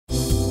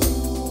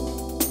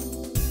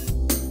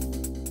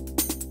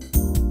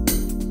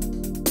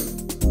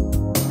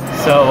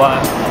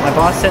My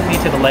boss sent me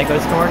to the Lego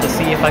store to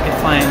see if I could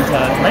find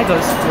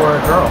Legos for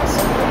girls.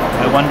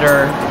 I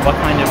wonder what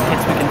kind of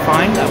kits we can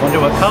find. I wonder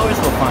what colors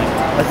we'll find.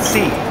 Let's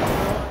see.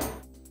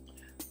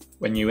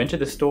 When you enter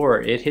the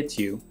store, it hits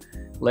you.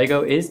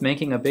 Lego is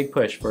making a big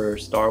push for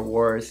Star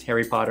Wars,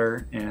 Harry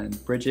Potter,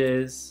 and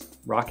bridges,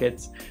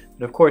 rockets.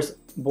 But of course,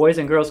 boys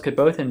and girls could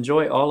both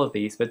enjoy all of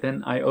these, but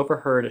then I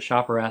overheard a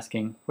shopper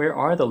asking, where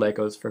are the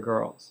Legos for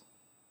girls?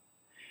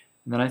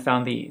 And then I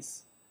found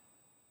these.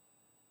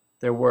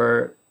 There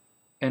were,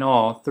 in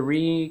all,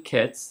 3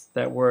 kits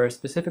that were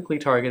specifically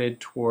targeted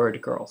toward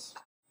girls.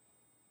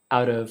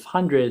 Out of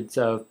hundreds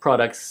of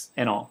products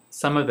in all,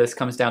 some of this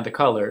comes down to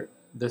color.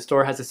 The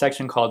store has a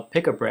section called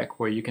Pick a Brick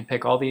where you can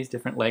pick all these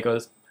different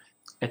Legos.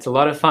 It's a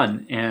lot of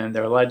fun and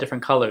there are a lot of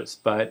different colors,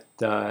 but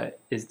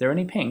is there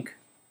any pink?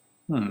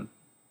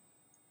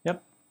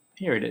 Yep,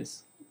 here it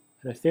is.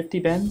 Out of 50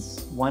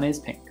 bins, 1 is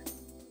pink.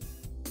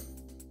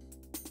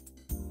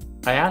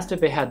 I asked if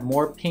they had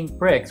more pink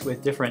bricks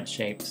with different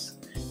shapes.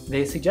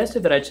 They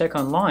suggested that I check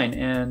online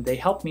and they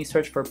helped me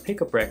search for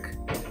Pick-a-Brick.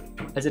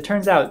 As it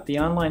turns out, the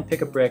online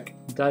Pick-a-Brick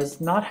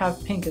does not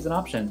have pink as an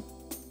option.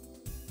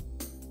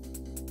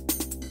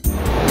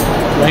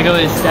 Lego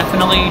is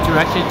definitely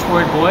directed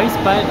toward boys,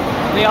 but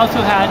they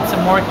also had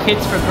some more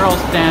kits for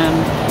girls than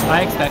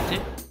I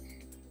expected.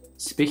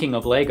 Speaking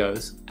of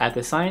Legos, at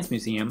the Science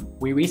Museum,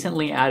 we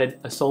recently added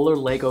a solar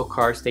Lego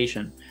car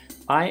station.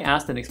 I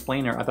asked an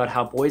explainer about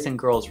how boys and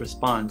girls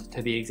respond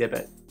to the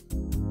exhibit.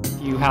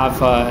 Do you have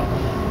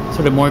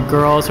sort of more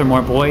girls or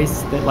more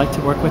boys that like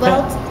to work with it?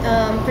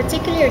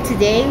 Particularly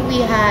today we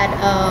had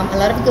a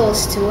lot of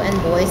girls too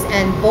and boys,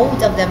 and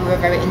both of them were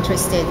very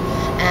interested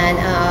and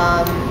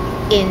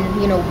in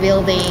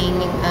building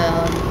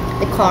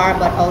the car,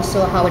 but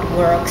also how it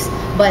works.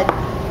 But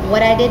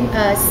what I didn't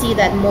see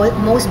that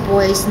most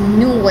boys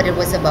knew what it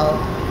was about,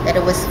 that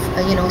it was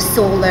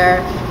solar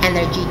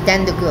energy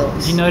than the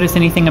girls. Did you notice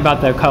anything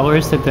about the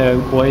colors that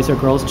the boys or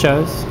girls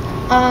chose?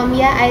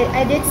 Yeah,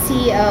 I did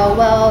see,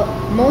 well,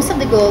 most of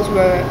the girls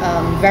were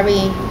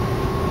very,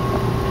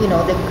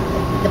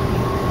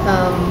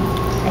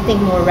 I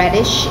think more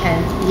reddish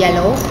and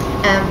yellow,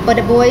 but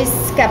the boys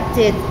kept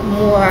it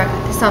more,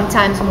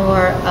 sometimes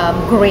more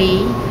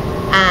gray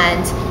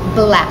and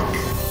black.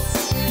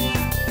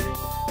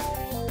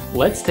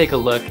 Let's take a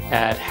look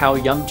at how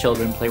young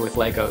children play with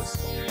Legos.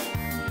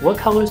 What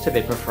colors do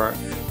they prefer?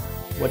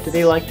 What do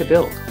they like to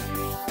build?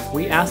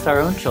 We asked our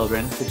own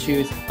children to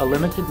choose a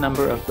limited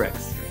number of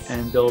bricks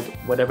and build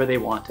whatever they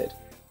wanted.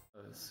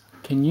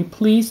 Can you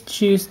please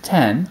choose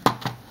 10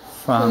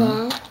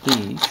 from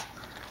these?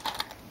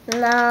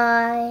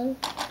 9,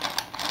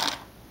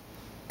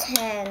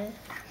 10.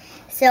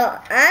 So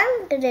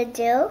I'm gonna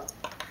do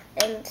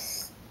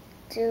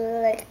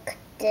like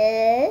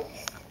this.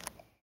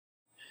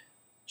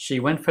 She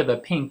went for the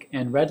pink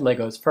and red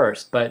Legos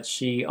first, but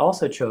she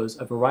also chose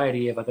a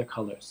variety of other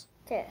colors.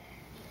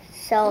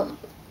 So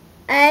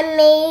I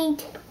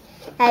made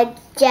a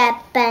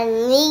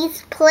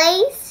Japanese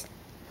place.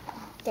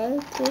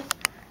 Thank you.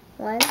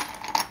 1,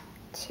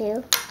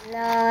 2,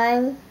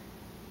 9,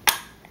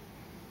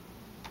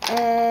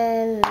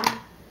 and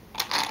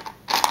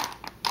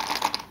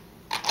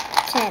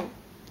 10.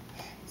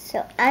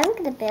 So I'm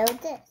gonna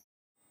build this.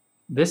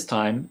 This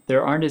time,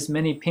 there aren't as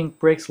many pink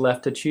bricks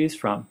left to choose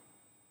from.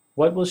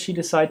 What will she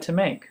decide to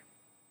make?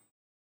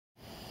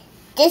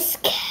 This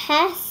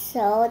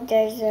castle,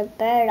 there's a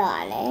bird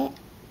on it,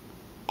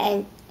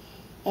 and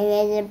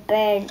there's a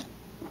bird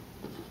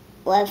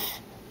with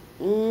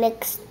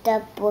mixed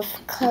up with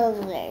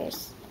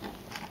colors.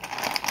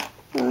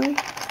 1,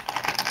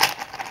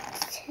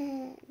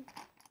 10.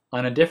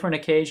 On a different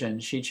occasion,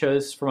 she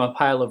chose from a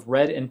pile of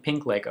red and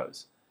pink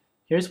Legos.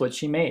 Here's what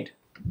she made.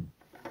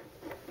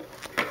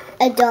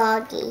 A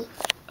doggy.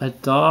 A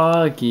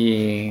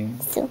doggy.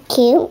 So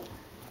cute.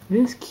 It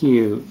is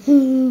cute.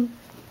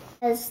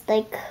 It's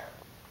like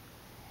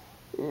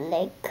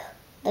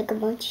a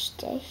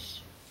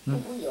mustache.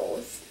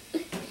 Wheels.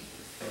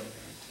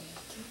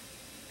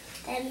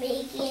 And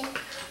make it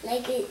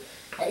like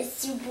a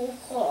super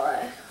car.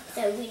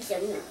 So with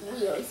some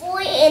wheels.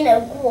 Boy and a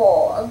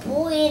girl. A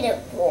boy and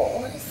a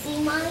girl.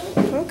 See mine?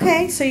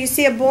 Okay, so you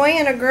see a boy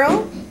and a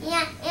girl?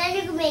 Yeah, and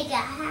you can make a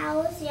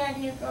house,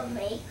 and you can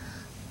make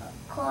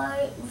a car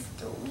with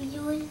the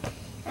wheels,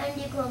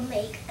 and you can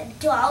make a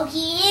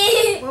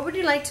doggy. What would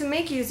you like to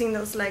make using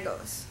those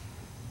Legos?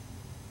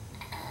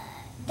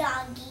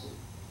 Doggy.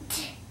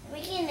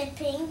 Making a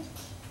pink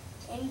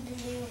and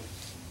blue,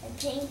 a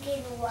pink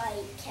and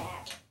white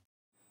cat.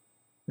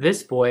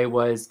 This boy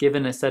was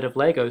given a set of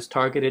Legos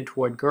targeted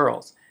toward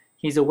girls.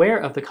 He's aware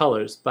of the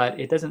colors, but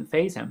it doesn't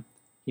faze him.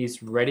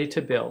 He's ready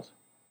to build.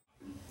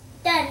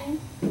 Done.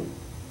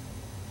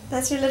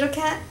 That's your little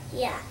cat?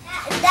 Yeah.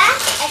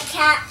 That's a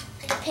cat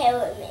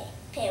pyramid.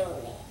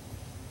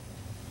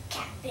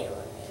 Cat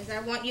pyramid. I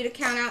want you to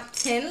count out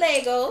 10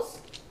 Legos,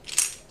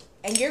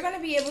 and you're going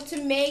to be able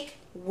to make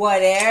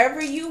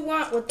whatever you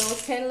want with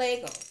those 10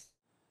 Legos.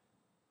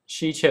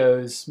 She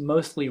chose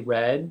mostly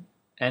red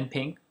and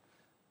pink,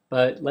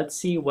 But let's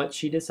see what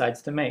she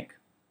decides to make.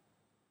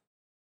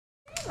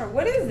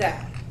 What is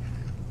that?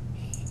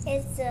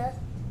 It's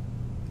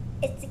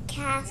a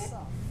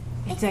castle.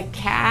 It's a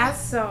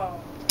castle.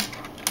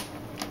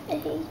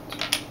 8,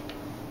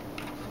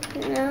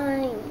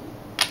 9,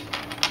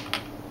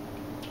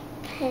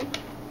 10.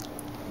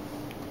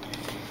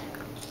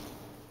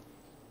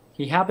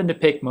 He happened to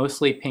pick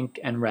mostly pink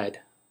and red,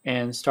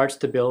 and starts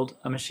to build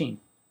a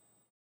machine.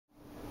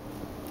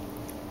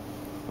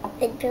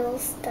 It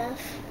builds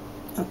stuff.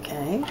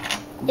 Okay.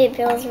 It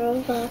builds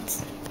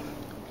robots.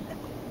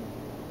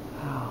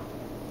 Wow.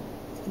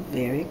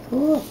 Very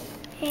cool.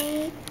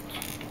 8,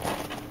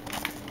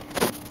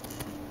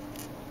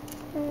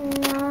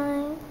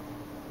 9.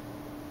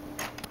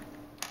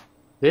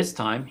 This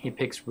time he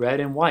picks red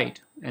and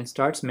white and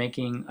starts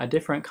making a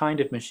different kind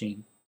of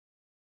machine.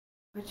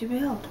 What'd you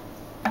build?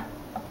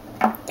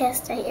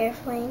 Just an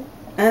airplane.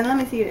 And let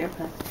me see your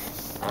airplane.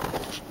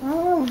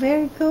 Oh,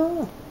 very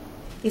cool.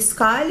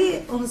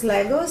 Escolhe uns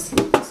Legos.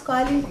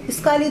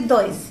 Escolhe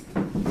 2.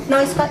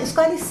 Não,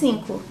 escolhe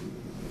 5.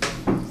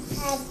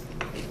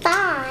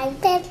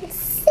 5, then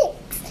 6,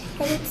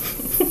 and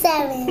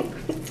 7.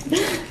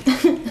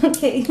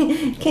 Okay.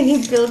 Can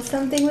you build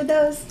something with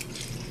those?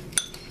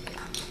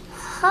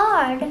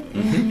 Hard.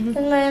 With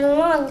my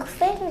long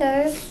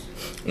fingers.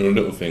 Your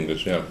little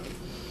fingers, yeah.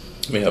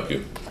 Let me help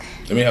you.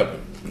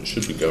 It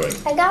should be going.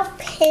 I got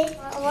pink.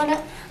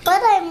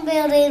 What I'm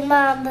building,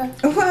 Mom,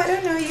 Oh, I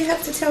don't know. You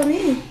have to tell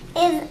me.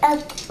 is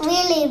a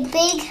really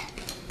big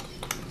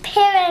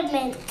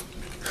pyramid.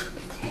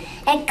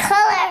 A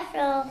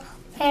colorful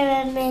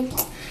pyramid.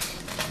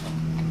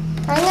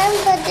 I'm going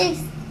to put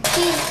these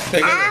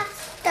Take it.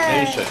 after.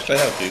 I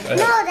help you.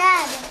 No,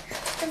 Dad.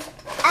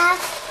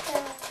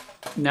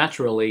 After.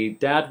 Naturally,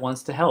 Dad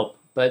wants to help,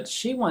 but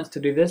she wants to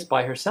do this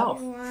by herself.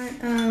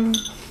 Flower!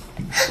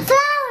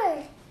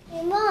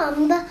 Hey,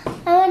 Mom,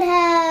 I would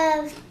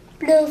have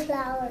blue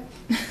flower.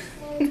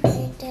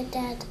 Okay,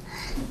 Dad.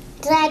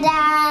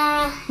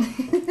 Ta-da!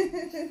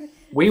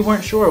 We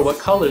weren't sure what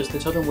colors the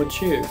children would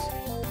choose.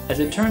 As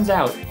it turns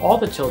out, all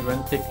the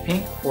children picked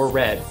pink or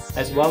red,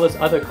 as well as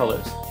other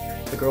colors.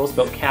 The girls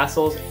built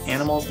castles,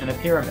 animals, and a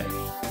pyramid.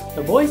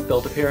 The boys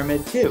built a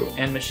pyramid too,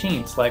 and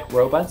machines like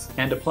robots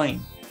and a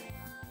plane.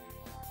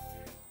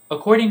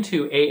 According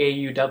to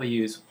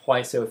AAUW's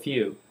Why So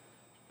Few,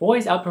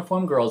 boys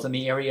outperform girls in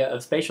the area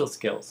of spatial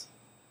skills.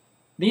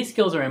 These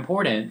skills are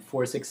important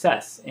for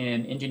success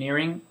in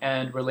engineering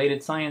and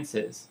related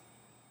sciences.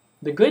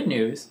 The good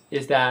news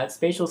is that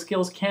spatial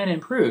skills can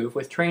improve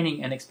with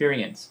training and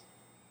experience.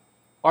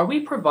 Are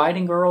we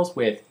providing girls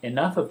with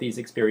enough of these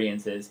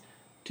experiences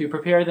to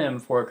prepare them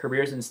for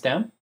careers in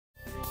STEM?